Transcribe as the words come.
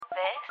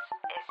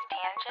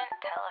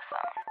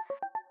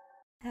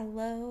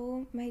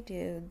Hello, my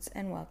dudes,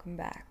 and welcome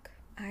back.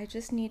 I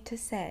just need to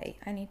say,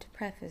 I need to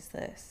preface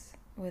this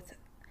with,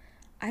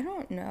 I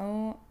don't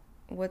know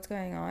what's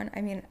going on.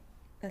 I mean,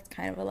 that's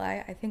kind of a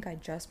lie. I think I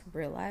just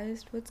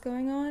realized what's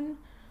going on.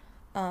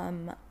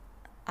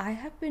 I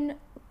have been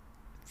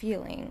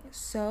feeling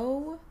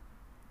so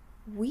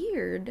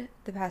weird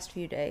the past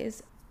few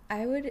days.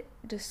 I would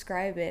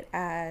describe it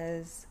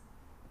as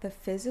the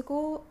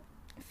physical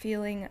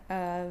feeling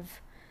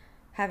of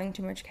having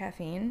too much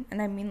caffeine,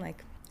 and I mean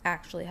like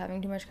actually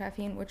having too much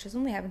caffeine, which has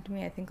only happened to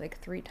me I think like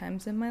 3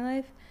 times in my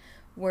life,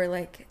 where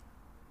like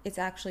it's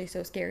actually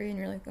so scary and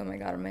you're like, oh my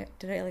god,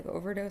 did I like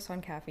overdose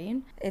on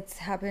caffeine? It's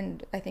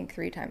happened I think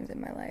 3 times in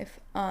my life.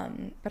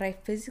 But I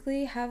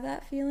physically have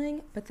that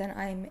feeling, but then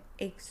I'm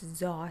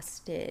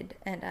exhausted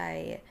and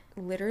I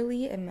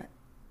literally am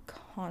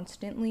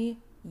constantly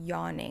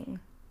yawning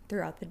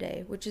throughout the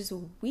day, which is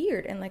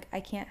weird, and like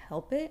I can't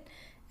help it.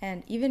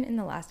 And even in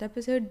the last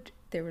episode,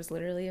 there was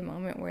literally a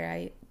moment where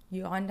I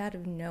yawned out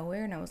of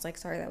nowhere and I was like,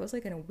 sorry, that was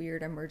like a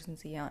weird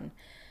emergency yawn.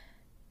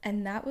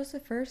 And that was the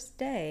first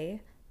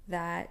day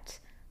that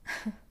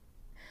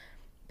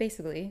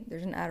basically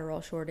there's an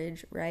Adderall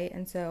shortage, right?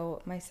 And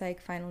so my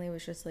psych finally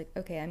was just like,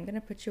 okay, I'm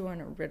gonna put you on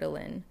a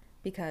Ritalin,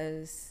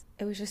 because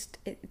it was just,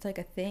 it's like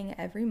a thing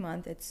every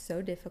month. It's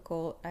so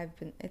difficult.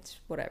 It's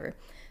whatever.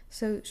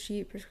 So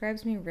she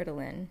prescribes me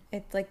Ritalin.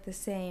 It's like the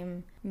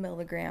same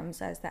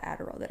milligrams as the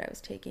Adderall that I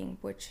was taking,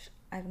 which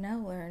I've now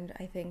learned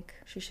I think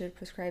she should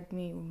prescribe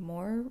me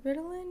more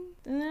Ritalin.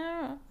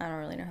 No, I don't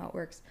really know how it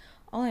works.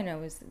 All I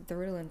know is the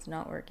Ritalin's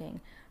not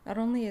working. Not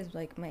only is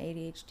like my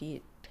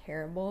ADHD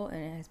terrible,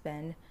 and it has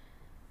been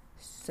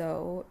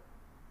so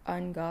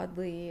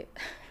ungodly,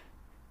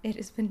 it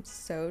has been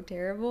so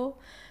terrible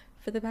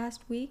for the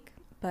past week,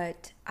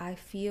 but I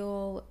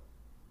feel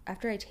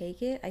after I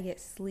take it, I get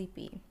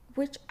sleepy,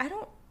 which I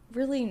don't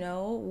really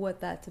know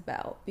what that's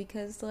about,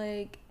 because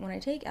like when I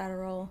take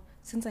Adderall,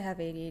 since I have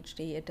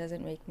ADHD, it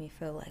doesn't make me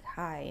feel like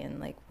high and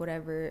like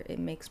whatever it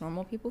makes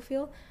normal people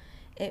feel.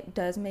 It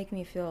does make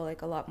me feel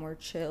like a lot more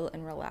chill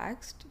and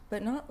relaxed,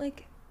 but not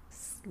like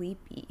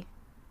sleepy.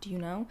 Do you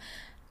know?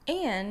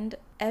 And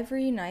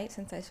every night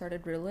since I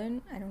started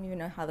Ritalin, I don't even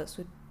know how this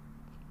would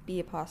be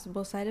a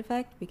possible side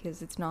effect,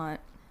 because it's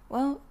not,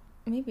 well,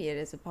 maybe it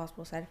is a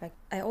possible side effect.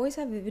 I always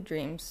have vivid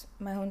dreams.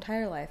 My whole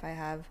entire life I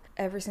have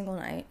every single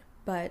night,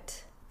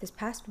 but this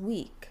past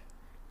week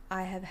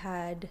I have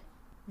had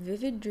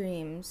vivid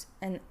dreams,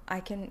 and I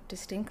can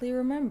distinctly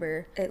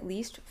remember at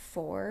least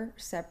 4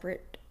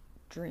 separate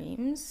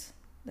dreams.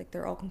 Like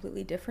they're all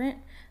completely different,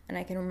 and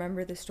I can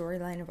remember the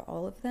storyline of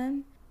all of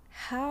them.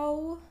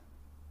 How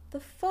the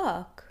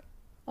fuck?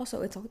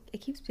 Also,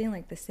 it keeps being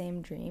like the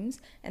same dreams,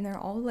 and they're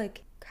all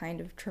like kind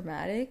of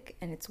traumatic,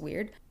 and it's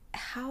weird.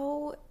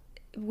 How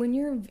when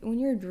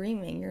you're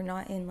dreaming, you're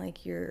not in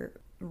like your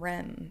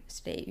REM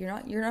state. You're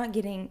not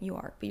getting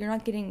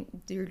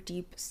your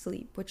deep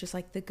sleep, which is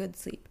like the good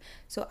sleep.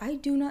 So I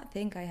do not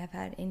think I have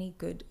had any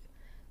good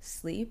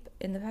sleep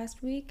in the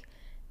past week,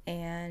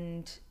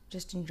 and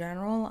just in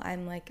general,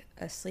 I'm like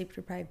a sleep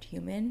deprived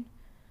human.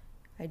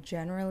 I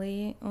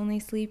generally only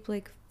sleep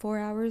like 4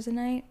 hours a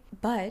night,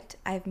 but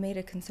I've made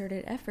a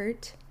concerted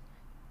effort,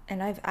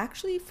 and I've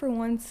actually for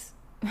once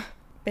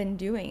been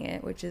doing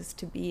it, which is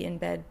to be in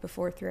bed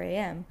before 3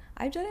 a.m.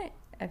 I've done it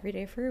every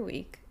day for a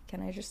week,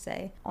 can I just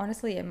say?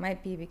 Honestly, it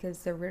might be because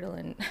the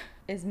Ritalin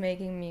is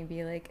making me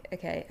be like,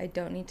 okay, I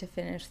don't need to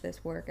finish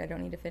this work, I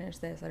don't need to finish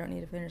this, I don't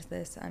need to finish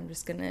this, I'm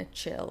just gonna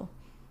chill.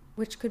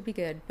 Which could be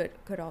good,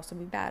 but could also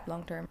be bad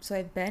long term. So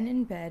I've been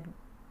in bed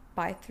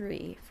by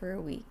 3 for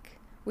a week,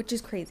 which is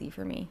crazy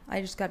for me.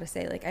 I just gotta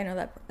say, like, I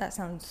know that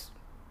sounds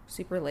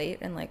super late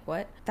and like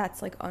what?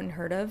 That's like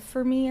unheard of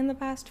for me in the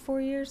past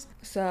 4 years.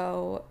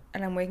 So,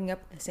 and I'm waking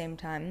up at the same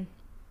time.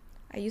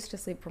 I used to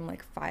sleep from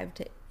like 5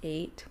 to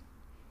 8.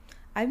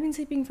 I've been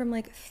sleeping from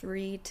like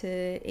 3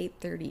 to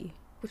 8:30,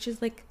 which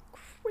is like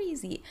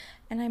crazy.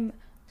 And I'm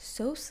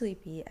so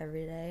sleepy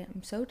every day.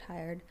 I'm so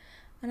tired.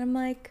 And I'm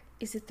like,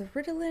 is it the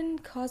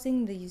Ritalin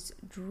causing these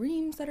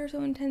dreams that are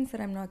so intense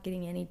that I'm not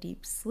getting any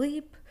deep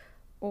sleep?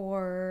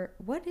 Or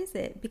what is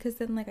it? Because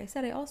then, like I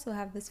said, I also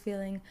have this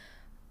feeling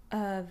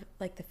of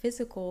like the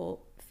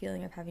physical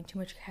feeling of having too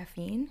much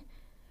caffeine.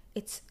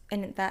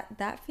 And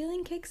that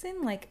feeling kicks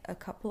in like a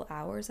couple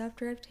hours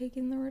after I've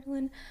taken the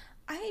Ritalin.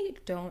 I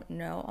don't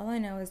know. All I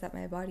know is that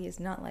my body is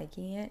not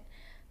liking it.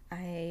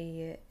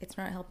 It's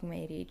not helping my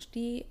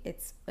ADHD.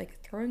 It's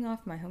like throwing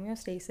off my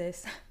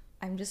homeostasis.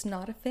 I'm just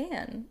not a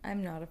fan.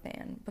 I'm not a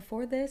fan.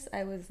 Before this,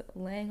 I was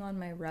laying on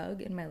my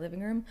rug in my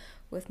living room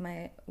with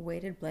my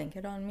weighted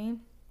blanket on me,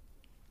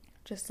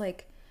 just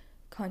like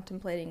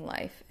contemplating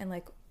life and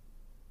like,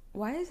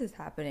 why is this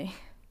happening?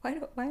 Why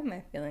am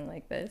I feeling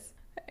like this?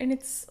 And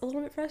it's a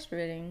little bit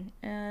frustrating,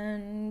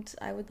 and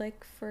I would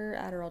like for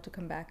Adderall to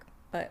come back.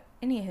 But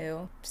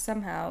anywho,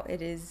 somehow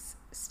it is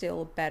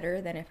still better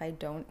than if I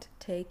don't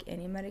take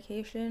any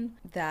medication.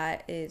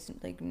 That is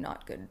like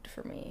not good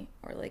for me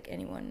or like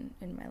anyone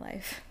in my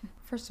life.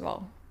 First of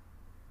all,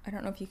 I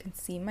don't know if you can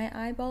see my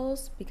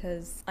eyeballs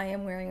because I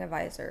am wearing a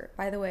visor.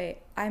 By the way,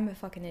 I'm a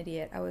fucking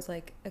idiot. I was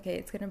like, okay,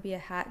 it's gonna be a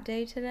hat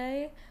day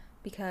today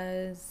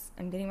because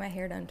I'm getting my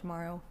hair done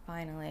tomorrow,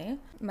 finally.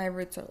 My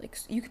roots are like,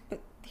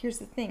 but here's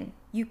the thing.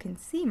 You can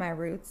see my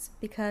roots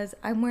because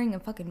I'm wearing a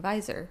fucking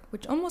visor,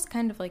 which almost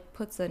kind of like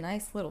puts a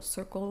nice little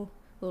circle,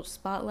 little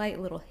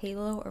spotlight, little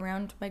halo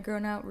around my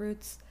grown out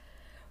roots,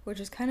 which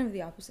is kind of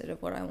the opposite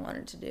of what I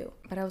wanted to do.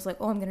 But I was like,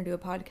 oh, I'm going to do a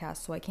podcast,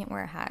 so I can't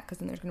wear a hat because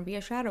then there's going to be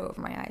a shadow over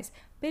my eyes.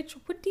 Bitch,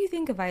 what do you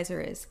think a visor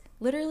is?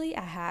 Literally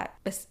a hat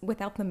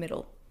without the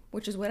middle,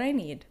 which is what I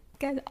need.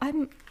 Guys,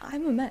 I'm a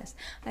mess.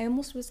 I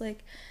almost was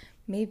like,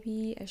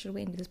 maybe I should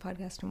wait and do this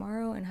podcast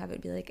tomorrow and have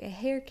it be like a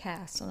hair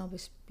cast, and I'll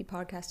just be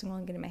podcasting while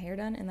I'm getting my hair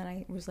done. And then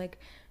I was like,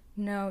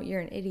 no,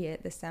 you're an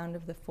idiot. The sound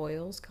of the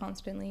foils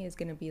constantly is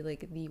going to be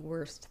like the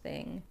worst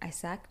thing. I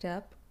sacked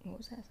up. What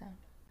was that sound?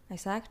 I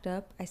sacked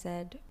up. I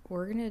said,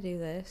 we're going to do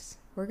this.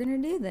 We're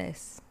going to do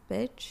this,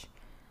 bitch.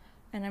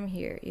 And I'm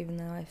here, even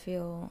though I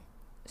feel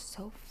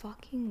so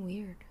fucking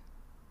weird.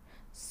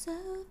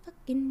 So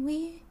fucking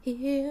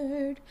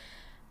weird.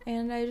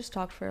 And I just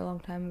talked for a long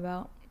time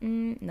about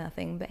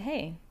nothing. But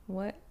hey,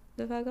 what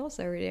the fuck else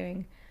are we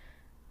doing?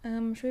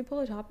 Should we pull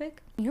a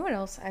topic? You know what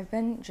else? I've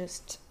been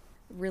just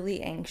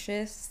really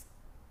anxious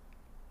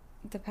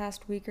the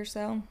past week or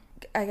so.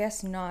 I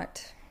guess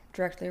not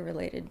directly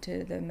related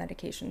to the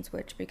medication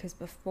switch, because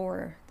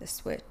before the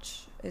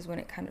switch is when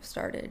it kind of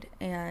started,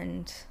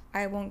 and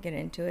I won't get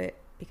into it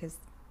because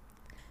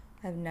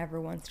I've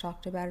never once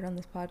talked about it on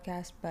this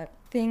podcast, but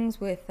things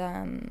with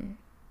a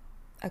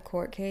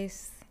court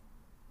case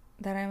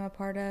that I'm a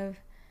part of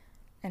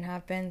and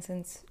have been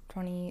since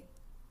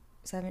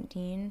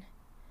 2017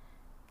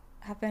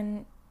 have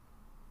been,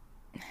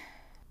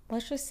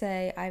 let's just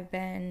say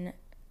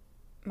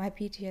my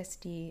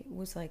PTSD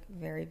was like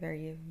very,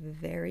 very,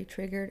 very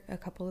triggered a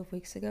couple of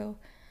weeks ago.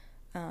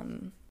 I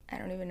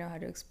don't even know how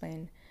to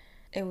explain.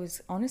 It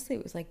was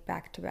like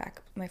back to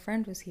back. My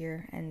friend was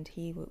here and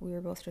we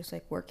were both just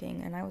like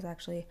working, and I was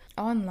actually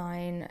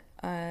online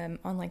on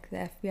like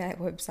the FBI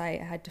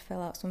website. I had to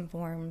fill out some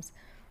forms,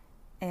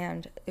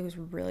 and it was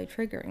really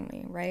triggering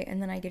me, right?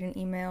 And then I get an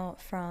email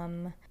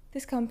from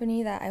this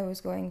company that I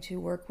was going to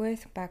work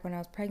with back when I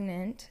was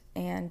pregnant,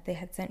 and they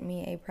had sent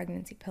me a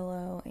pregnancy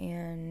pillow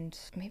and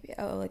maybe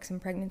like some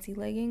pregnancy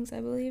leggings,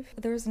 I believe.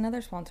 There was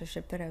another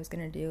sponsorship that I was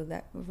going to do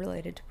that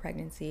related to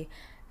pregnancy,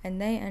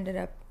 and they ended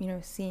up,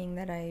 seeing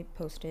that I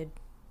posted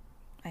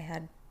I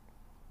had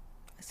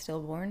a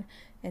stillborn,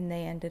 and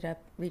they ended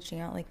up reaching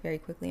out like very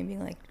quickly and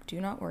being like,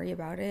 do not worry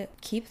about it,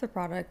 keep the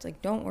product,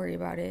 like don't worry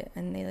about it.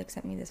 And they like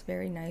sent me this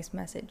very nice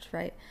message,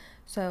 right?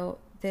 So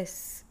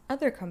this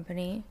other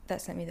company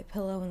that sent me the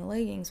pillow and the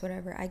leggings,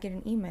 whatever, I get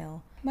an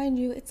email. Mind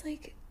you, it's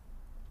like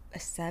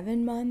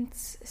 7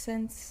 months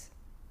since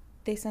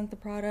they sent the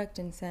product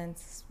and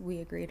since we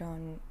agreed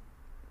on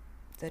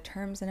the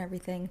terms and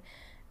everything.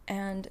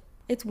 And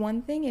it's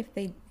one thing if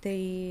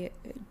they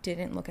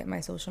didn't look at my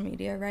social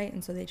media, right?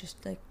 And so they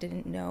just like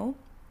didn't know.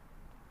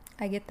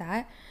 I get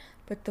that.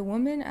 But the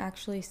woman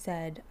actually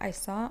said, I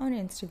saw on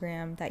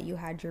Instagram that you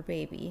had your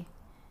baby,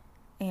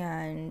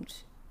 and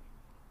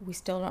we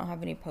still don't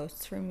have any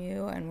posts from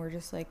you, and we're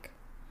just like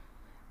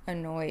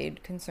annoyed,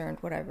 concerned,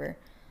 whatever.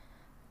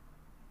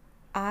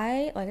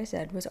 Like I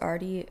said, was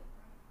already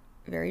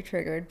very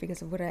triggered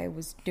because of what I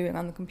was doing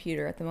on the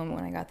computer at the moment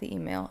when I got the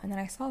email. And then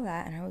I saw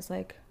that and I was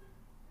like,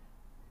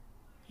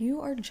 you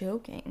are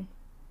joking.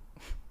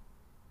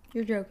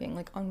 You're joking.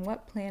 Like, on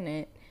what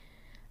planet?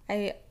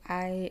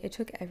 It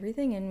took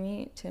everything in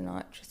me to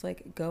not just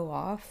like go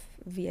off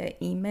via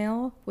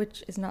email,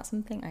 which is not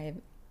something I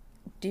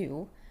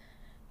do.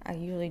 I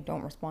usually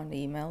don't respond to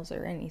emails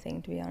or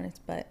anything, to be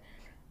honest, but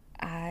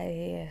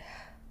I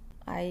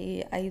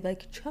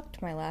like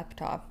chucked my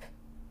laptop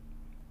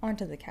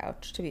onto the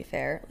couch, to be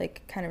fair,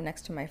 like kind of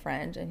next to my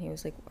friend, and he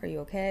was like, are you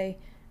okay?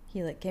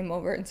 He like came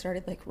over and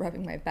started like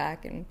rubbing my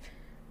back and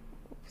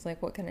was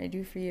like, what can I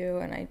do for you?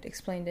 And I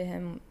explained to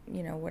him,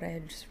 what I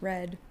had just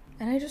read.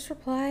 And I just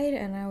replied,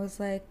 and I was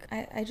like,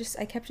 I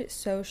kept it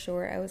so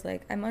short. I was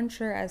like, I'm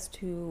unsure as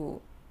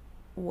to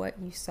what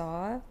you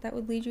saw that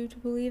would lead you to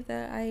believe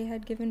that I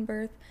had given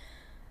birth.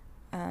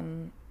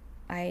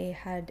 I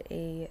had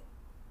a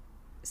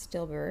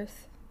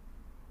stillbirth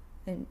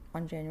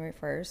on January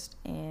 1st,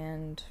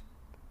 and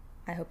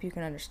I hope you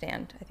can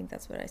understand. I think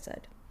that's what I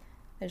said.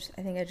 I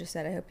think I just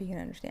said, I hope you can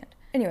understand.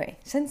 Anyway,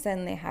 since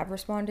then they have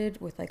responded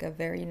with like a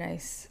very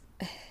nice,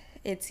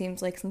 it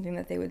seems like something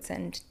that they would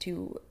send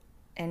to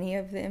any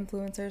of the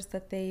influencers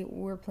that they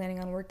were planning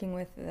on working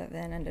with that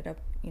then ended up,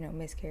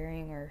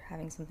 miscarrying or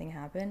having something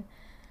happen.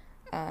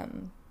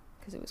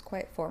 Because it was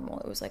quite formal.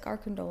 It was like, our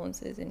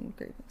condolences and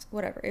grievance,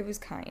 whatever. It was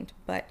kind,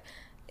 but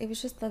it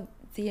was just the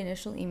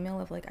initial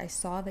email of like, I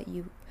saw that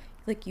you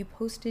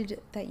posted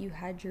that you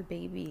had your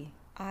baby.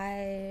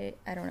 I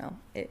don't know.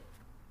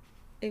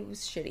 It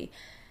was shitty.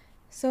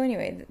 So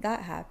anyway,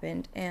 that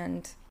happened,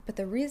 but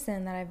the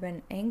reason that I've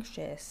been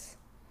anxious,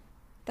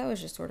 that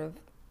was just sort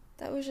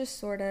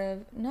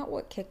of not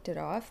what kicked it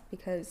off,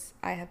 because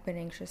I have been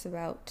anxious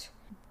about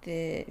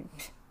the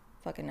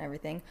fucking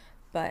everything.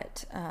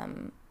 But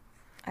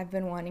I've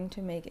been wanting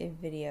to make a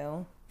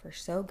video for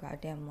so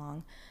goddamn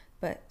long,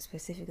 but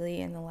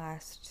specifically in the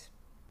last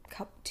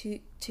couple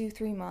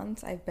 3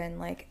 months, I've been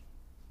like,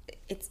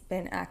 it's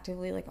been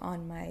actively like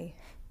on my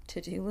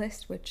to-do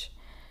list, which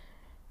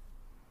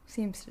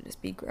seems to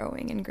just be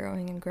growing and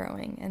growing and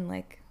growing, and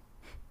like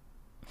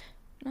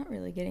not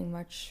really getting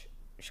much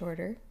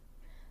shorter.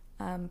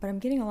 But I'm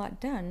getting a lot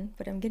done,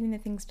 but I'm getting the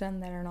things done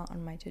that are not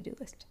on my to-do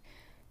list.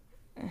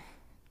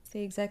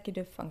 The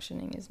executive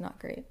functioning is not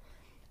great,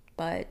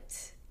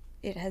 but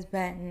it has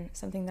been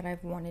something that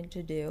I've wanted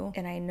to do,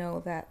 and I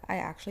know that I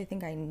actually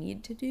think I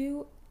need to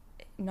do,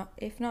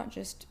 if not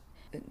just,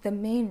 the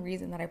main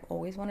reason that I've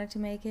always wanted to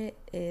make it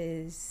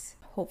is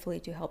hopefully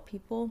to help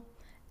people,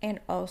 and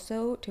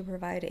also to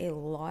provide a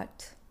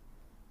lot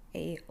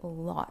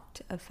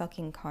of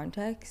fucking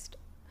context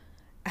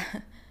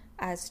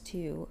as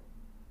to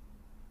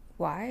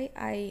why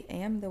I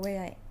am the way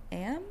I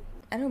am.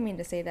 I don't mean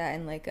to say that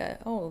in like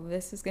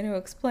this is going to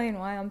explain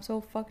why I'm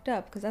so fucked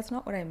up, because that's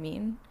not what I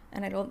mean,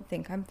 and I don't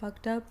think I'm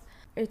fucked up.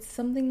 It's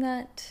something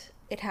that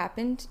it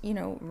happened,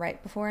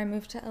 right before I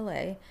moved to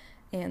LA,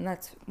 and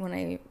that's when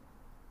I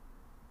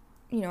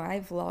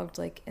vlogged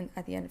like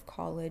at the end of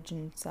college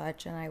and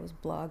such, and I was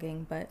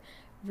blogging, but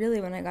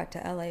really when I got to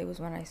LA was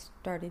when I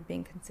started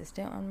being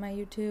consistent on my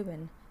YouTube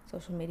and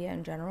social media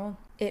in general.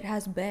 It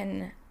has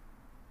been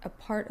a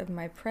part of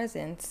my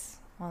presence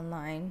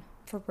online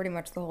for pretty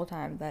much the whole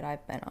time that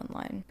I've been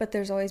online. But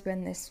there's always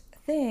been this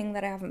thing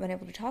that I haven't been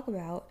able to talk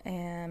about,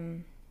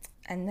 and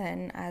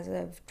then as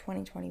of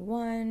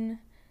 2021,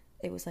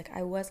 it was like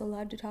I was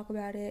allowed to talk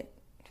about it.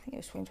 I think it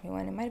was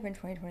 2021. It might have been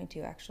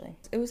 2022, actually.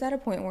 It was at a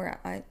point where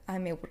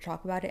I'm able to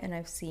talk about it, and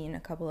I've seen a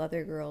couple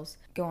other girls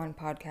go on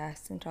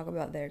podcasts and talk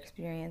about their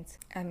experience.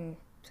 I'm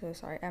so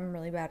sorry. I'm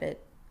really bad at...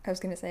 I was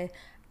going to say,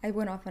 I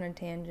went off on a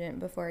tangent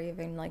before I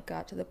even,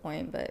 got to the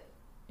point, but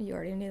you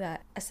already knew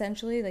that.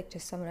 Essentially, to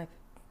sum it up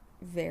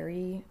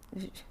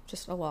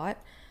just a lot,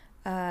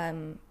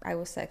 I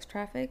was sex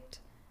trafficked,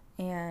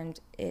 and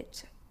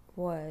it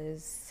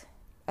was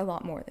a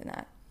lot more than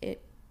that.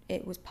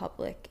 It was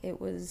public.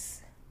 It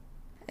was...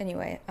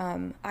 Anyway,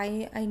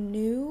 I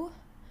knew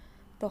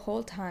the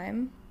whole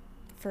time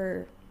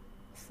for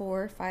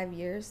 4 or 5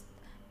 years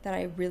that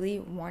I really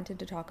wanted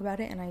to talk about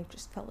it, and I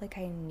just felt like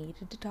I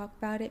needed to talk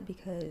about it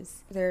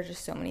because there are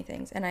just so many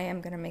things, and I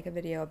am going to make a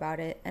video about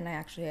it, and I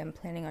actually am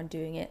planning on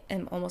doing it.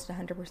 I'm almost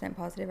 100%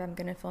 positive I'm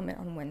going to film it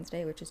on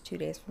Wednesday, which is 2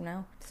 days from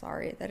now.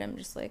 Sorry that I'm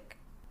just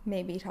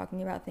maybe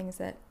talking about things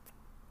that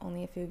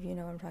only a few of you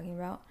know what I'm talking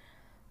about.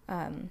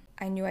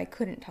 I knew I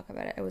couldn't talk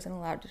about it. I wasn't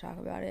allowed to talk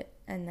about it,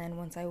 and then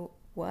once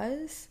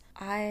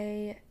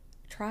I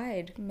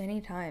tried many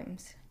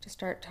times to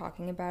start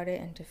talking about it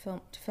and to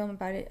film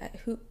about it.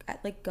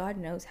 God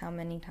knows how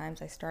many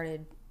times I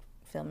started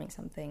filming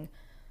something,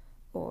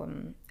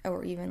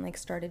 or even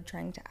started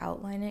trying to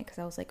outline it, because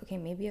I was like, okay,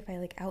 maybe if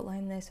I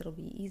outline this, it'll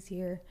be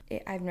easier.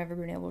 I've never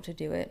been able to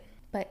do it,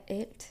 but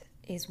it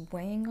is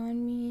weighing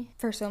on me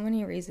for so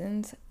many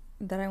reasons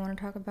that I want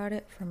to talk about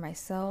it, for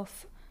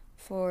myself,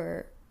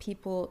 for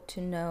people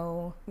to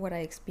know what I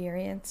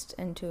experienced,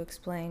 and to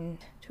explain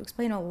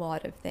a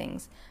lot of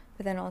things,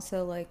 but then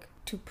also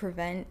to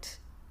prevent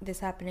this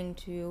happening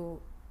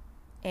to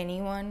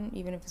anyone,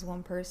 even if it's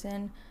one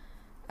person.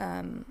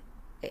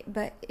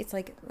 But it's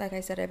like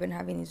I said, I've been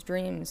having these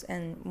dreams,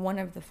 and one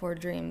of the 4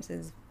 dreams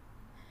is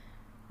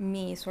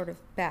me sort of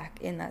back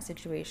in that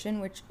situation,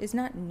 which is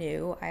not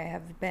new. I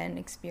have been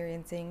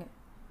experiencing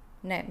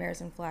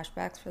nightmares and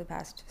flashbacks for the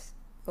past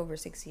over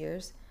 6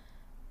 years.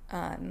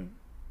 But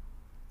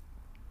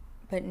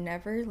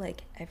never,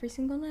 every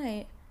single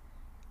night,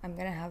 I'm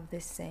gonna have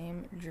this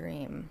same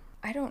dream.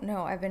 I don't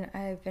know. I've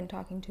been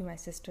talking to my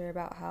sister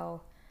about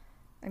how,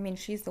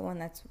 she's the one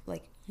that's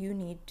you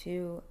need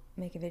to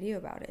make a video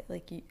about it.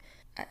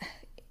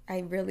 I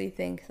really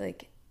think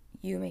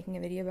you making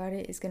a video about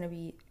it is gonna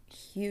be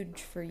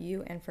huge for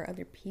you and for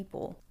other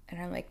people. And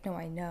I'm no,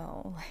 I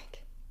know.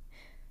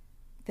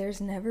 There's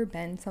never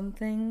been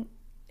something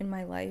in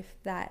my life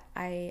that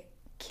I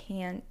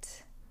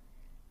can't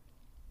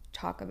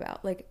talk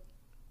about.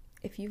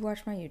 If you've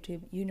watched my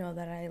YouTube, you know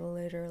that I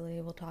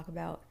literally will talk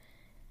about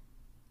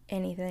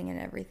anything and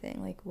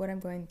everything, what I'm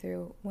going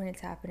through, when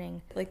it's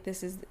happening.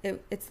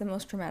 It's the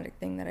most traumatic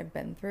thing that I've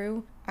been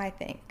through, I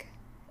think.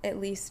 At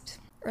least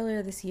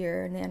earlier this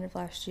year, in the end of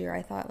last year,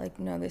 I thought,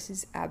 no, this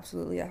is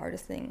absolutely the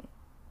hardest thing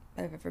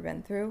I've ever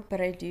been through. But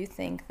I do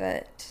think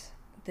that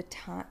the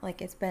time,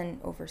 it's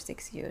been over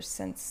 6 years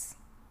since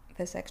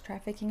the sex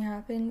trafficking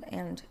happened,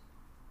 and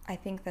I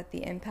think that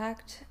the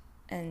impact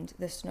and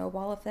the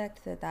snowball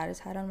effect that has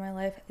had on my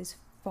life is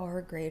far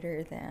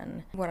greater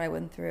than what I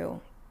went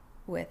through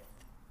with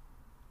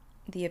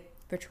the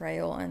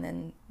betrayal and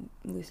then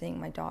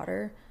losing my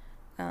daughter.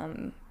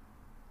 I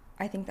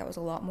think that was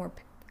a lot more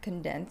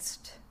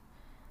condensed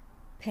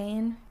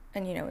pain,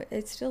 and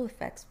it still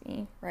affects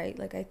me, right?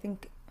 I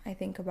think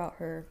about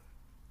her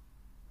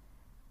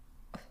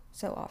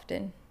so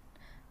often,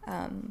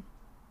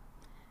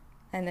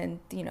 And then,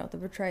 you know, the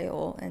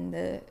betrayal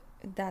and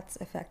that's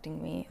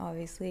affecting me,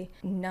 obviously.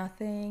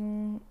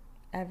 Nothing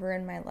ever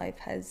in my life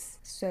has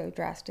so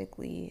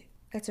drastically,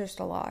 it's just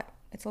a lot.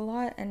 It's a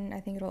lot, and I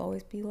think it'll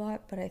always be a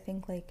lot, but I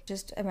think, like,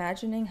 just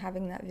imagining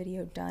having that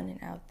video done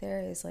and out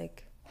there is,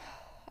 like,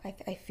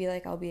 I feel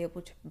like I'll be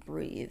able to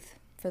breathe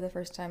for the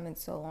first time in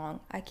so long.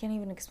 I can't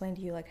even explain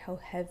to you, like, how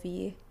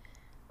heavy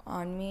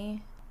on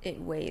me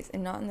it weighs,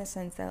 and not in the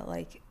sense that,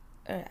 like,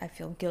 I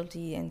feel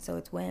guilty and so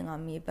it's weighing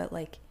on me, but,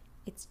 like,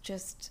 it's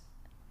just,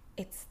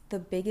 it's the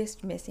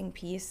biggest missing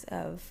piece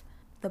of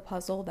the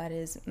puzzle that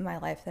is my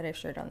life that I've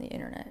shared on the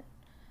internet.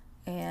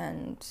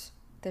 And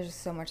there's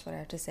so much that I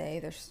have to say.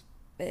 It's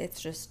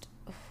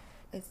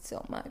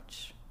so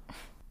much.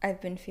 I've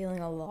been feeling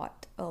a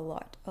lot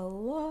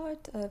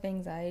of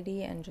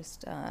anxiety, and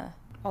just,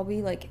 I'll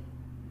be, like,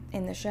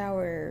 in the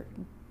shower,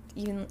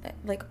 even,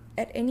 like,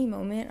 at any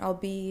moment, I'll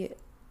be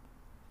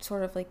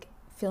sort of, like,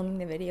 filming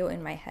the video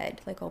in my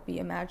head. Like, I'll be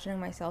imagining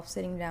myself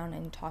sitting down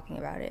and talking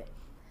about it.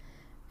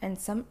 And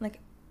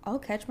I'll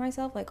catch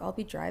myself, like, I'll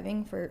be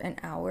driving for an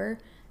hour,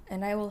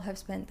 and I will have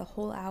spent the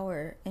whole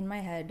hour in my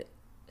head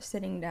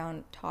sitting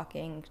down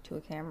talking to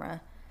a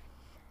camera.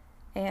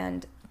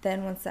 And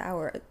then once the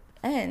hour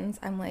ends,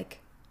 I'm like,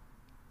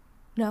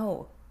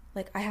 no,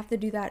 like, I have to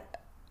do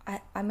that.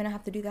 I'm gonna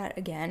have to do that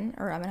again,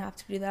 or I'm gonna have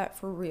to do that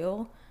for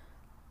real.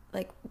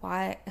 Like,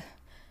 why?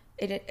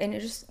 And it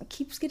just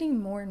keeps getting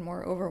more and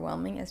more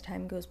overwhelming as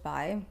time goes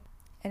by.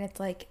 And it's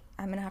like,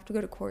 I'm gonna have to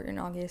go to court in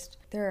August.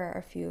 There are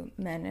a few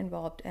men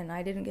involved, and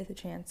I didn't get the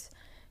chance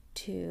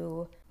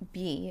to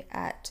be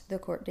at the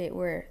court date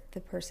where the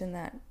person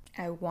that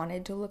I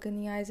wanted to look in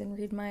the eyes and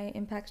read my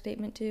impact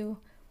statement to,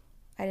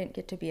 I didn't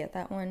get to be at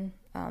that one,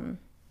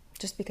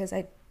 just because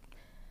I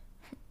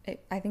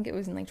think it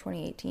was in, like,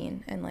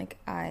 2018, and, like,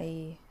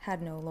 I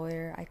had no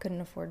lawyer. I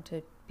couldn't afford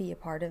to be a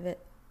part of it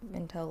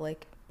until,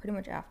 like, pretty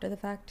much after the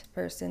fact.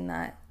 Person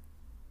that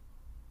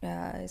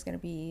is going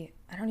to be,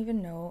 I don't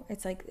even know.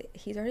 It's like,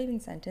 he's already been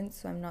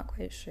sentenced, so I'm not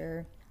quite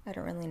sure. I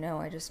don't really know.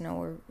 I just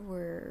know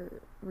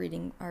we're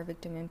reading our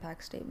victim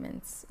impact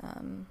statements.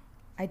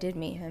 I did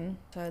meet him,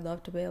 so I'd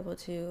love to be able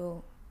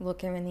to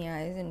look him in the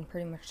eyes and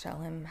pretty much tell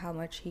him how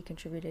much he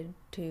contributed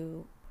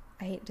to,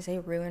 I hate to say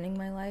ruining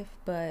my life,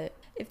 but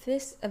if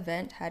this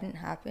event hadn't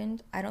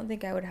happened, I don't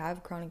think I would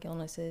have chronic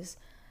illnesses.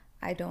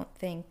 I don't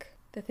think,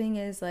 the thing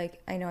is,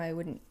 like, I know I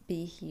wouldn't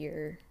be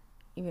here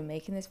even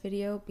making this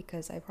video,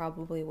 because I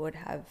probably would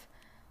have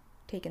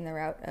taken the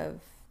route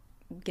of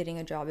getting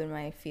a job in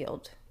my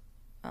field.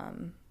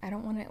 I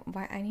don't want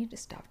to, I need to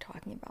stop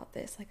talking about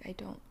this. Like, I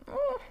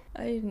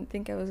didn't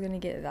think I was going to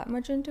get that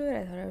much into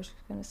it. I thought I was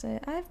just going to say,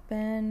 I've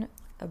been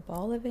a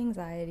ball of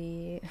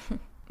anxiety.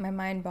 My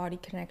mind-body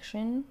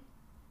connection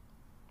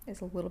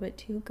is a little bit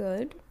too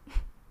good.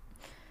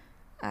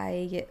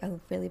 I get a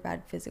really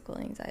bad physical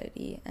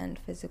anxiety and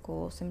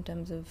physical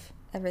symptoms of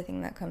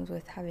everything that comes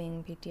with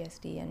having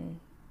PTSD. And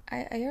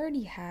I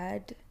already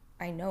had,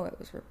 I know it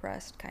was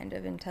repressed kind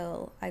of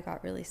until I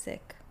got really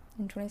sick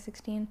in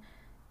 2016.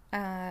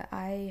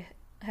 I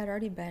had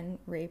already been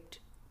raped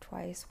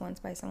twice, once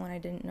by someone I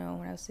didn't know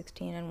when I was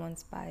 16, and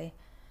once by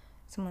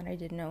someone I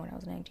did know when I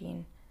was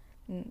 19,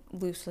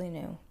 loosely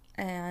knew.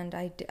 And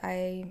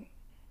I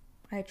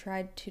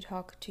tried to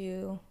talk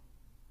to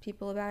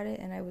people about it,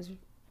 and I was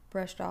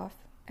brushed off,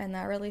 and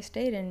that really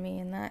stayed in me,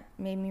 and that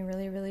made me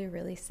really, really,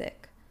 really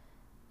sick.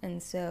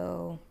 And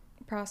so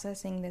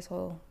processing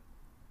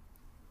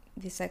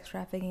the sex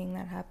trafficking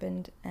that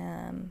happened,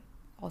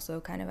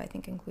 also kind of, I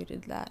think,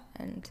 included that,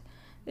 and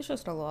it's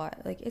just a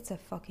lot. Like, it's a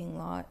fucking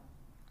lot.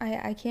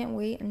 I can't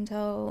wait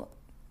until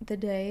the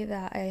day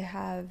that I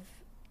have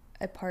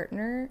a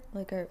partner,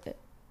 like a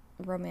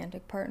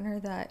romantic partner,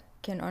 that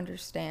can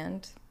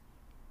understand.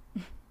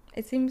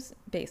 It seems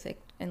basic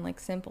and, like,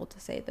 simple to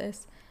say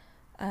this,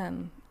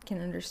 can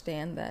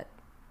understand that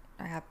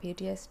I have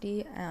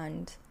PTSD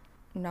and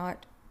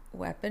not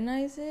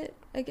weaponize it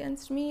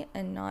against me,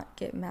 and not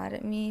get mad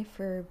at me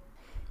for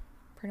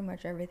pretty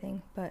much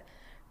everything, but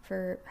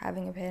for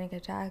having a panic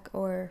attack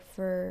or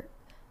for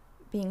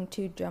being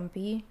too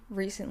jumpy.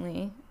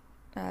 Recently,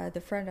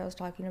 the friend I was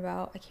talking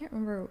about, I can't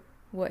remember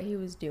what he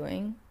was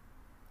doing.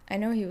 I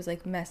know he was,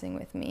 like, messing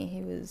with me.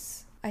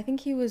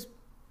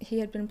 He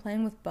had been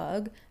playing with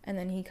Bug, and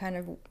then he kind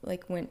of,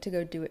 like, went to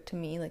go do it to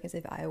me, like, as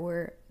if I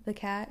were the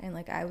cat, and,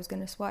 like, I was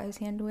gonna swat his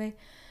hand away,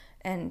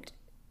 and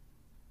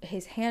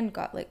his hand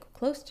got, like,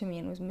 close to me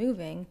and was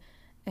moving,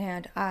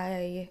 and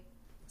I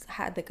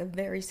had, like, a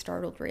very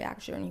startled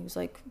reaction. He was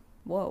like,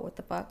 whoa, what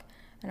the fuck?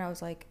 And I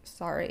was like,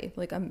 sorry,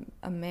 like, I'm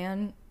a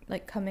man,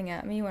 like, coming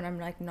at me when I'm,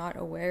 like, not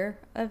aware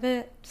of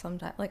it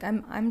sometimes. Like,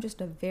 I'm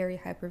just a very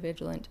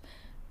hypervigilant,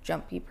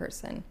 jumpy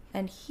person.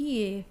 And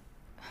he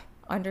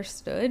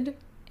understood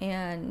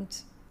and,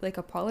 like,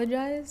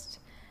 apologized.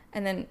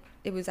 And then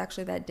it was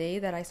actually that day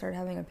that I started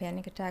having a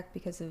panic attack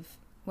because of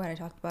what I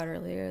talked about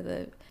earlier,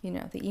 the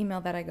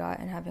email that I got,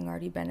 and having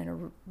already been in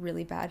a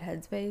really bad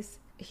headspace.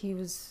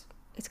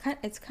 It's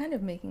kind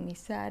of making me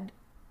sad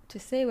to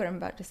say what I'm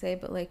about to say,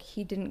 but, like,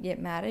 he didn't get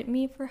mad at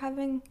me for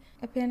having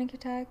a panic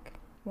attack.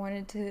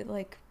 wanted to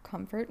like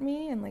comfort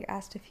me and like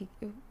asked if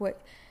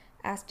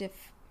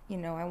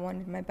I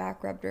wanted my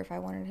back rubbed or if I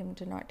wanted him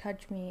to not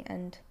touch me.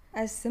 And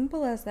as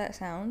simple as that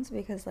sounds,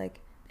 because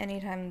like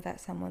anytime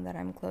that someone that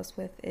I'm close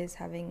with is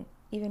having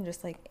even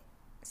just like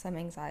some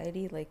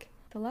anxiety, like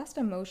the last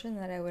emotion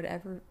that I would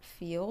ever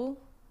feel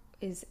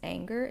is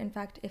anger. In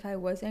fact, if I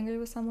was angry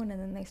with someone and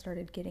then they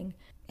started getting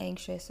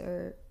anxious,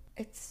 or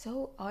it's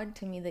so odd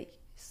to me that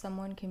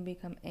someone can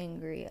become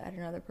angry at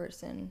another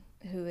person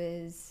who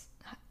is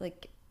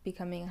like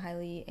becoming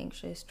highly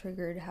anxious,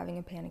 triggered, having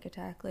a panic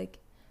attack. Like,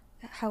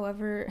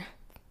 however,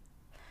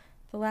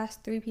 the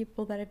last 3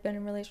 people that I've been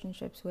in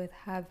relationships with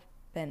have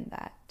been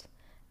that.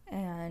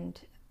 And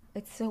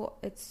it's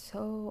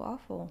so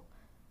awful.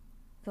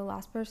 The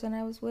last person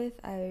I was with,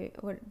 I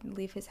would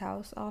leave his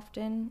house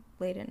often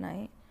late at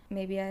night.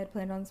 Maybe I had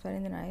planned on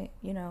spending the night,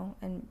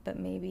 but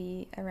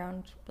maybe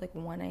around like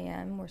 1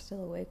 a.m. we're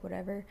still awake,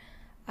 whatever,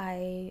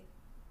 I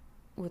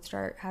would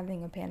start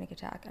having a panic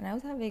attack. And I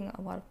was having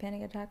a lot of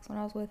panic attacks when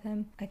I was with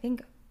him. I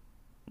think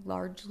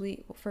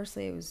largely,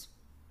 firstly, it was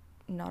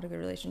not a good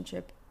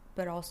relationship,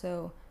 but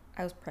also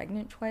I was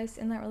pregnant twice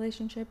in that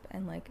relationship,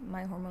 and like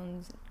my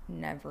hormones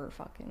never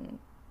fucking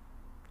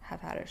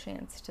have had a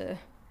chance to.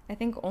 I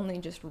think only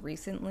just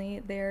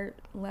recently they're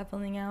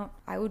leveling out.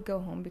 I would go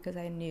home because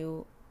I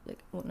knew, like,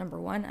 well, number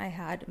one, I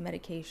had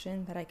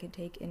medication that I could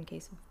take in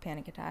case of a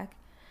panic attack.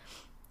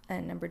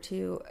 And number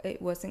 2,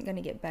 it wasn't going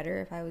to get better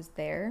if I was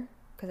there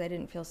because I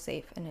didn't feel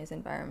safe in his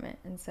environment.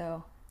 And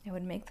so I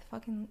would make the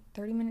fucking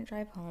 30-minute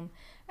drive home.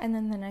 And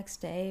then the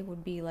next day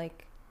would be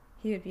like,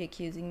 he would be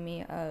accusing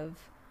me of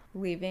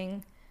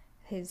leaving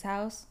his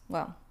house.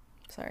 Well,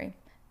 sorry.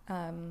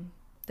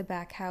 The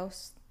back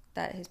house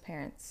that his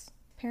parents'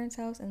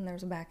 house, and there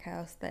was a back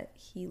house that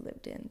he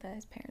lived in that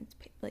his parents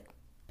like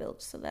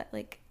built so that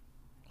like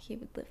he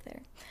would live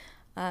there.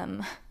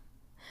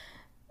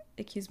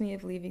 Accused me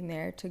of leaving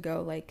there to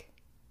go like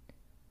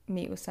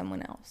meet with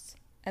someone else,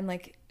 and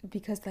like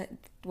because that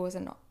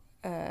wasn't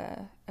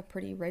a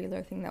pretty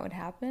regular thing that would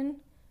happen,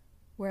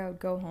 where I would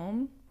go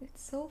home.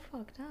 It's so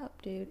fucked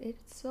up, dude.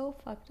 It's so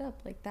fucked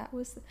up. Like that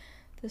was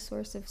the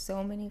source of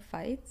so many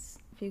fights,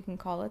 if you can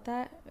call it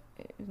that.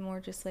 It was more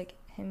just like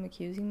him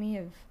accusing me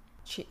of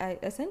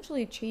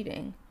essentially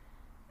cheating,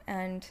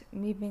 and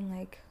me being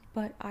like,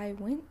 but I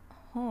went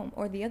home.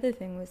 Or the other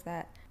thing was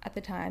that at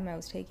the time I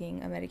was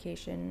taking a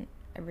medication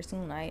every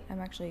single night.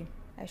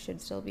 I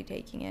should still be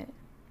taking it.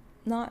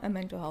 Not a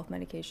mental health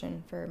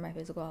medication, for my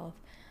physical health.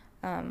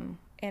 And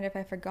if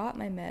I forgot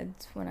my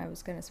meds when I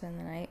was going to spend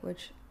the night,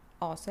 which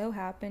also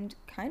happened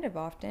kind of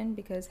often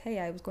because, hey,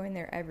 I was going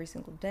there every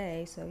single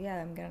day, so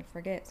yeah, I'm going to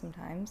forget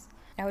sometimes,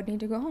 I would need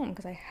to go home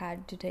because I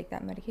had to take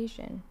that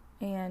medication.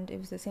 And it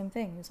was the same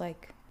thing. It was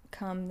like,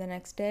 come the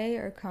next day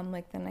or come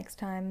like the next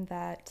time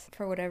that,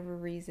 for whatever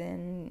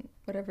reason,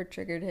 whatever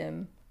triggered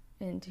him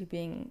into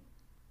being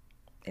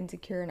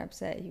insecure and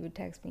upset, he would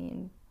text me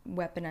and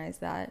weaponize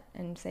that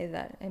and say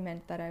that it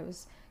meant that I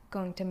was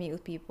going to meet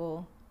with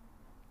people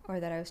or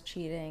that I was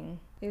cheating.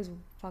 It was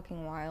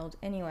fucking wild.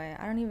 Anyway,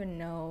 I don't even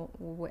know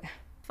what.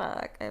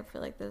 Fuck, I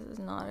feel like this is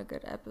not a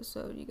good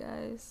episode, you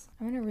guys.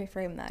 I'm gonna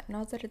reframe that.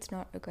 Not that it's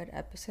not a good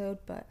episode,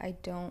 but I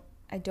don't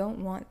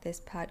want this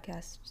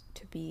podcast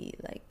to be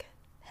like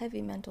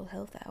heavy mental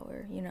health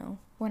hour,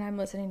 When I'm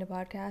listening to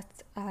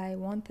podcasts, I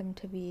want them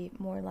to be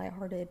more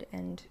lighthearted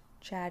and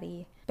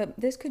chatty. But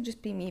this could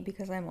just be me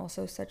because I'm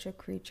also such a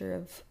creature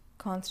of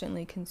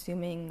constantly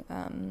consuming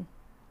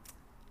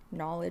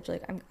knowledge.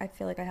 Like I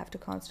feel like I have to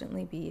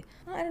constantly be,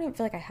 I don't even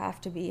feel like I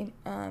have to be,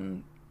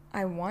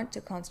 I want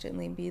to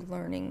constantly be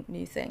learning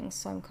new things.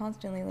 So I'm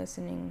constantly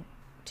listening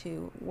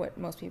to what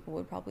most people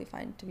would probably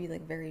find to be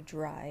like very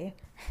dry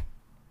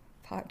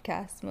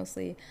podcasts,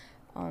 mostly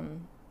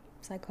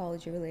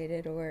psychology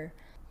related, or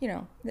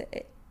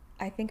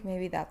I think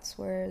maybe that's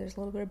where there's a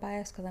little bit of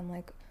bias, because I'm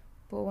like,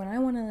 but when I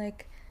want to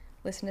like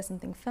listen to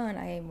something fun,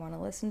 I want to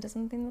listen to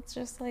something that's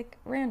just like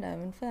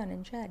random and fun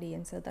and chatty,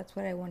 and so that's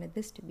what I wanted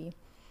this to be.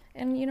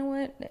 And you know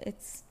what,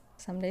 it's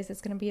some days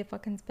it's gonna be a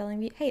fucking spelling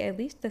bee. Hey, at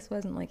least this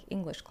wasn't like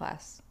English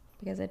class,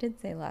 because I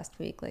did say last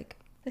week, like,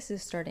 this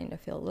is starting to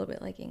feel a little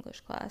bit like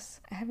English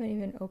class. I haven't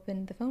even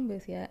opened the phone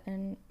booth yet,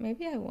 and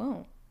maybe I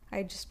won't.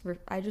 I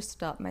just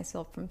stopped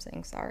myself from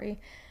saying sorry,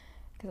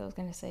 because I was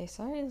going to say,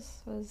 sorry,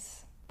 this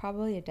was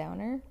probably a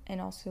downer, and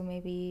also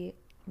maybe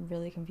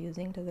really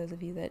confusing to those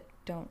of you that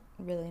don't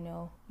really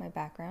know my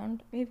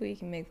background. Maybe we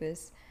can make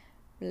this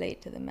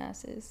relate to the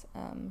masses.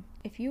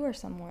 If you are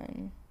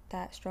someone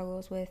that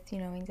struggles with,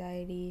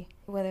 anxiety,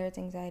 whether it's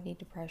anxiety,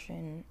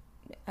 depression,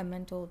 a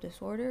mental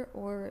disorder,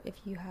 or if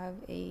you have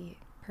a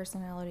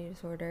personality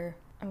disorder,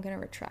 I'm going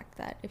to retract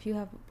that. If you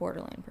have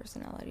borderline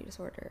personality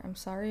disorder, I'm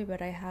sorry,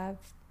 but I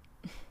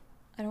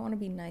don't want to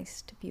be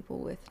nice to people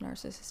with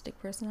narcissistic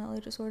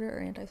personality disorder or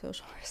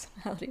antisocial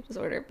personality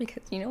disorder,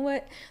 because you know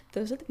what?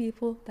 Those are the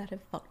people that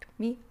have fucked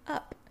me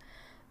up.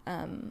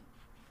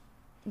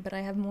 But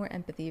I have more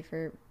empathy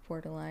for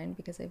borderline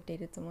because I've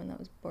dated someone that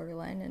was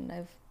borderline, and I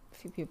have a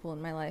few people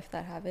in my life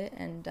that have it.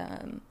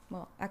 And,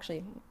 well,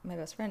 actually, my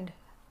best friend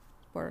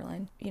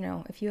borderline. You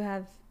know, if you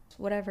have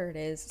whatever it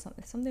is,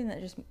 something that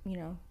just, you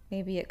know,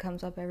 maybe it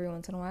comes up every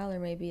once in a while, or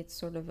maybe it's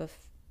sort of a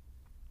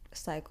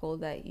cycle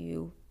that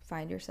you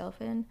find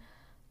yourself in,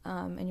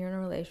 and you're in a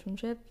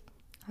relationship,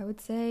 I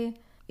would say,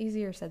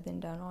 easier said than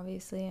done,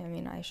 obviously. I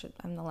mean,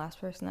 I'm the last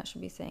person that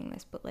should be saying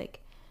this, but like,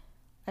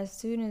 as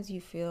soon as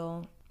you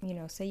feel, you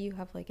know, say you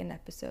have like an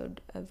episode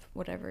of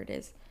whatever it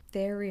is,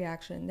 their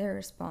reaction, their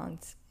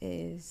response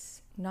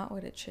is not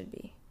what it should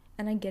be.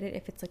 And I get it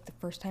if it's like the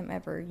first time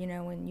ever, you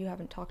know, when you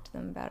haven't talked to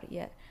them about it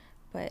yet,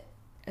 but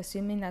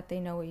assuming that they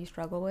know what you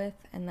struggle with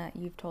and that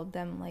you've told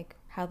them like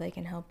how they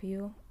can help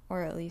you,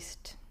 or at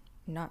least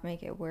not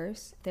make it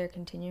worse, they're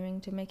continuing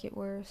to make it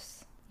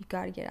worse, you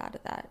got to get out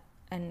of that.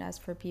 And as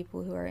for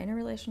people who are in a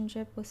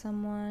relationship with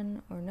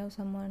someone or know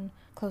someone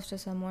close to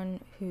someone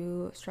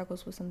who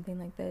struggles with something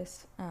like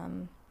this,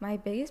 my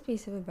biggest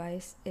piece of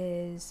advice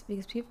is,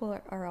 because people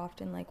are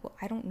often like, well,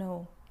 I don't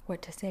know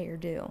what to say or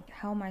do.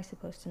 How am I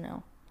supposed to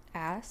know?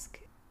 Ask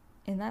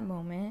in that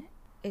moment,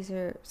 is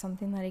there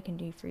something that I can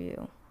do for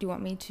you? Do you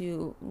want me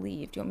to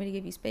leave? Do you want me to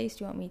give you space?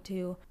 Do you want me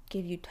to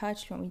give you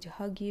touch? Do you want me to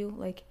hug you?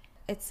 Like,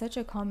 it's such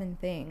a common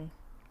thing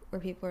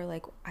where people are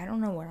like, I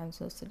don't know what I'm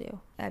supposed to do.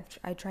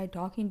 I tried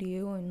talking to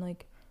you, and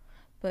like,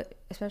 but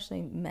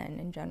especially men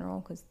in general,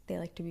 because they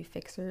like to be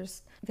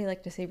fixers. They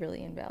like to say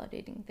really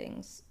invalidating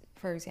things.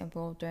 For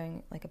example,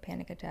 during like a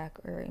panic attack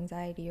or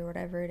anxiety or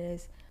whatever it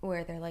is,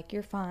 where they're like,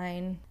 you're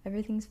fine,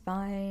 everything's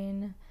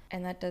fine.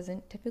 And that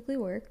doesn't typically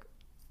work.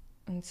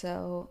 And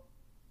so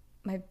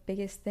my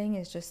biggest thing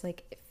is just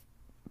like,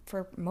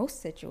 for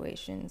most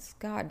situations,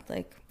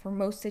 for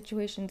most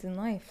situations in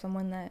life,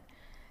 someone that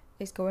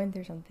is going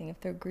through something, if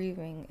they're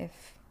grieving,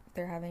 if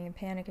they're having a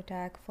panic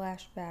attack,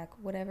 flashback,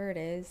 whatever it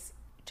is,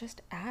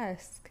 just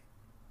ask,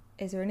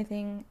 is there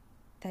anything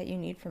that you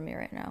need from me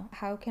right now?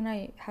 How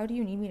do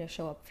you need me to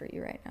show up for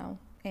you right now?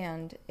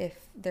 And if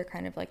they're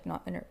kind of like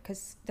not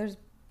because there's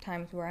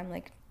times where I'm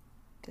like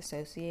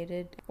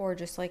dissociated or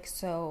just like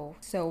so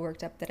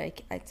worked up that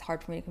it's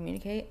hard for me to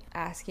communicate.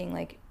 Asking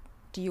like,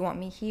 do you want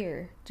me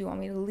here? Do you want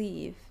me to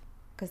leave?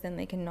 Because then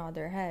they can nod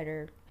their head.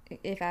 Or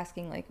if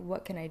asking like,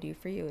 what can I do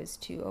for you, is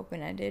too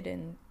open-ended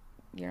and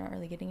you're not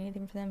really getting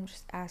anything from them,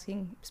 just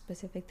asking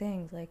specific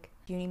things like,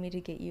 do you need me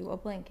to get you a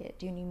blanket?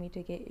 Do you need me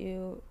to get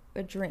you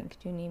a drink?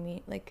 Do you need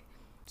me, like,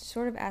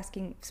 sort of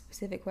asking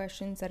specific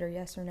questions that are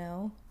yes or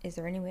no. Is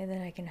there any way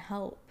that I can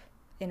help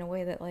in a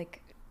way that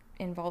like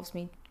involves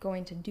me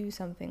going to do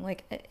something?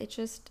 Like, it's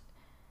just,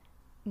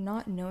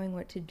 not knowing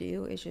what to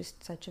do is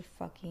just such a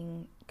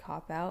fucking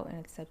cop-out,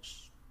 and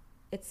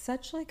it's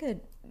such like a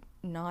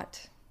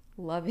not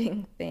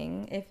loving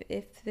thing. If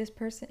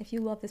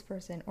you love this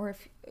person, or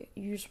if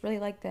you just really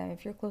like them,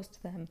 if you're close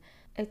to them,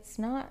 it's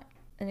not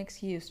an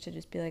excuse to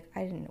just be like,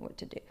 I didn't know what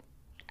to do.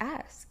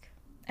 Ask.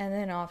 And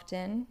then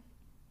often,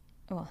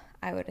 well,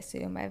 I would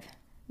assume, I've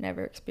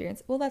never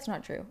experienced, well, that's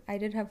not true. I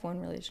did have one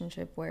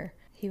relationship where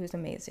he was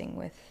amazing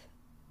with,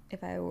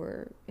 if I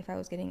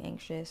was getting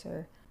anxious,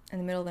 or in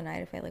the middle of the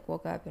night, if I like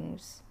woke up and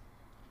was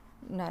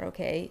not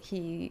okay,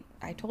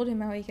 I told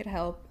him how he could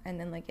help, and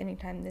then like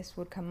anytime this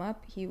would come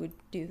up, he would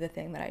do the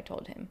thing that I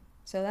told him.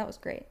 So that was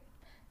great.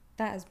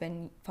 That has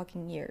been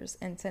fucking years,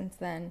 and since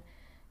then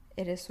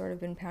it has sort of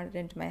been pounded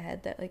into my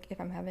head that like,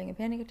 if I'm having a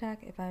panic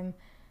attack, if I'm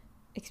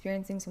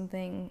experiencing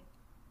something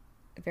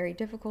very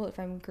difficult, if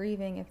I'm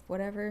grieving, if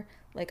whatever,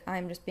 like,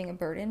 I'm just being a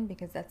burden,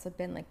 because that's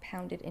been like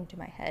pounded into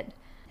my head.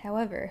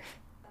 However,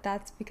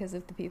 that's because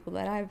of the people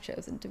that I've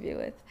chosen to be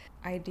with.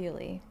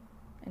 Ideally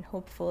and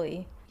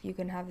hopefully you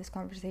can have this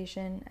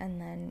conversation,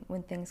 and then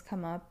when things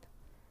come up,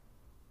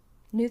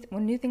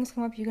 when new things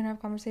come up, you can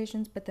have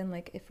conversations. But then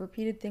like, if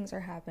repeated things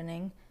are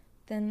happening,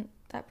 then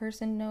that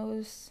person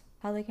knows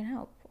how they can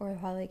help, or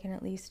how they can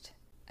at least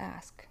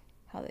ask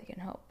how they can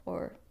help,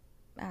 or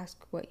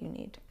ask what you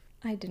need.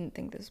 I didn't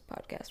think this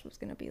podcast was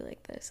gonna be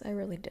like this. I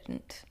really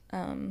didn't.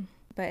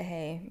 But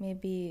hey,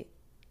 maybe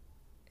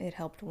it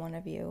helped one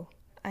of you.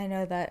 I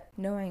know that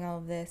knowing all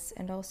of this,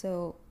 and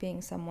also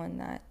being someone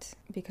that,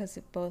 because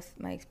of both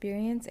my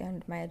experience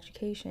and my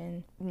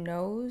education,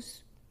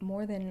 knows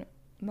more than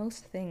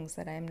most things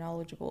that I am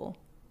knowledgeable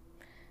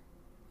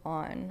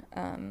on,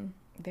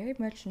 very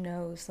much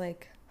knows,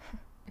 like,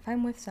 if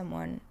I'm with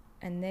someone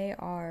and they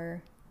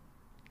are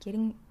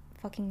getting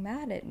fucking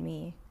mad at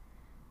me,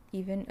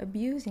 even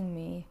abusing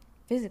me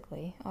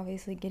physically,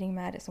 obviously getting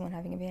mad at someone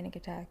having a panic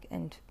attack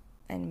and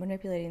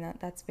manipulating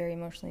that's very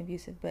emotionally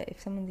abusive. But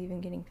if someone's even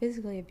getting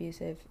physically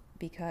abusive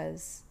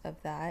because of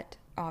that,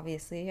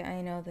 obviously I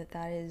know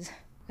that is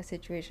a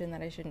situation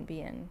that I shouldn't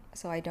be in.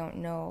 So I don't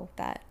know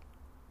that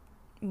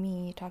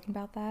me talking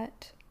about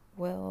that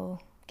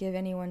will give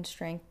anyone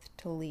strength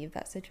to leave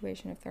that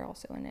situation if they're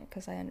also in it,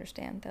 because I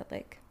understand that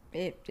like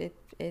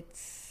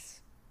it's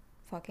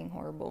fucking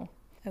horrible.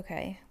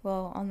 Okay,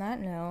 well, on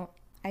that note,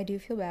 I do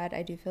feel bad.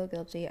 I do feel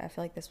guilty. I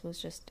feel like this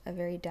was just a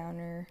very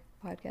downer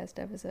podcast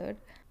episode.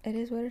 It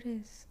is what it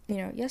is. You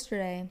know,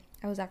 yesterday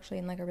I was actually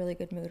in like a really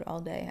good mood all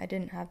day. I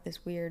didn't have this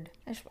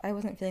I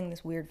wasn't feeling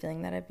this weird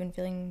feeling that I've been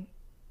feeling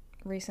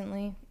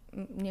recently,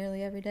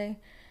 nearly every day.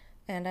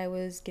 and I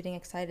was getting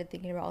excited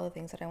thinking about all the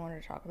things that I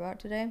wanted to talk about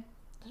today.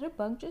 Did a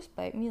bug just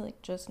bite me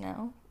like just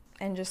now?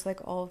 And just like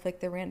all of like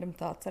the random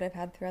thoughts that I've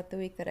had throughout the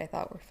week that I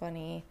thought were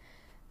funny,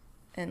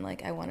 and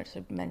like I wanted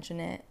to mention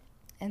it.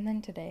 And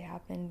then today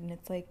happened, and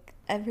it's like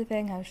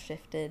everything has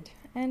shifted,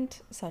 and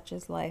such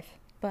is life.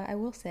 But I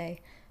will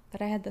say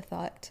that I had the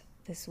thought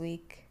this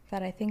week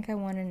that I think I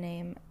want to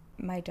name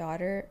my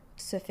daughter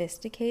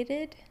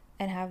Sophisticated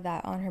and have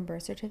that on her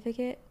birth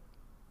certificate,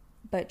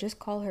 but just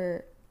call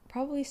her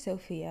probably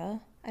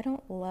Sophia. I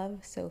don't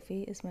love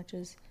Sophie as much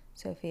as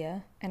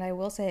Sophia, and I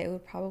will say it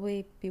would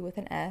probably be with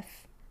an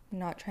F. I'm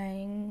not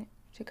trying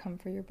to come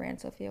for your brand,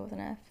 Sophia, with an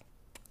F.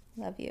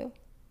 Love you.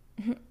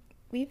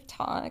 We've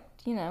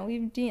talked, we've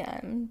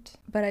DM'd,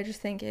 but I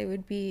just think it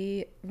would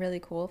be really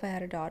cool if I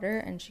had a daughter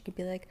and she could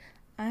be like,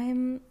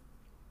 I'm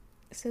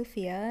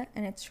Sophia,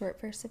 and it's short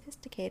for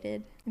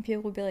Sophisticated, and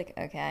people would be like,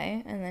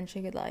 okay, and then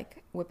she could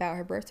like whip out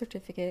her birth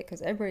certificate,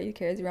 because everybody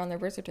carries around their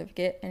birth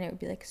certificate, and it would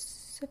be like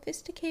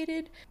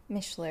Sophisticated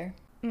Mishler.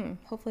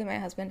 Hopefully my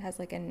husband has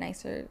like a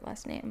nicer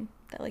last name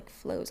that like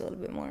flows a little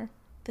bit more.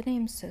 The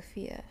name's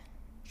Sophia,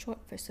 short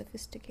for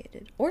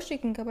Sophisticated, or she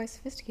can go by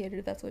Sophisticated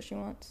if that's what she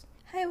wants.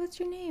 Hi, what's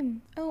your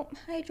name? Oh,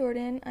 hi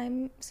Jordan,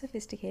 I'm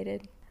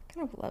Sophisticated. I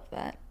kind of love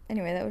that.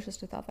 Anyway, that was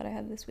just a thought that I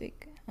had this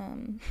week.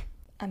 I'm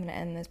gonna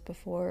end this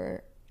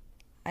before,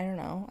 I don't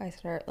know, I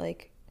start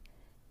like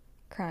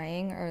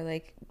crying or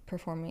like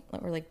performing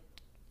or like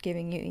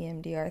giving you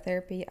EMDR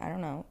therapy. I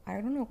don't know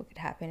what could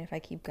happen if I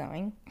keep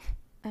going.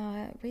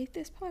 Rate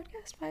this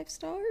podcast 5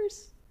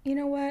 stars. You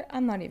know what?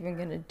 I'm not even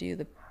gonna do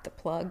the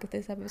plug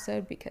this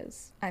episode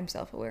because I'm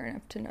self-aware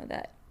enough to know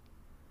that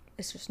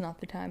it's just not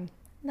the time.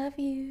 Love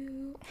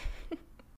you.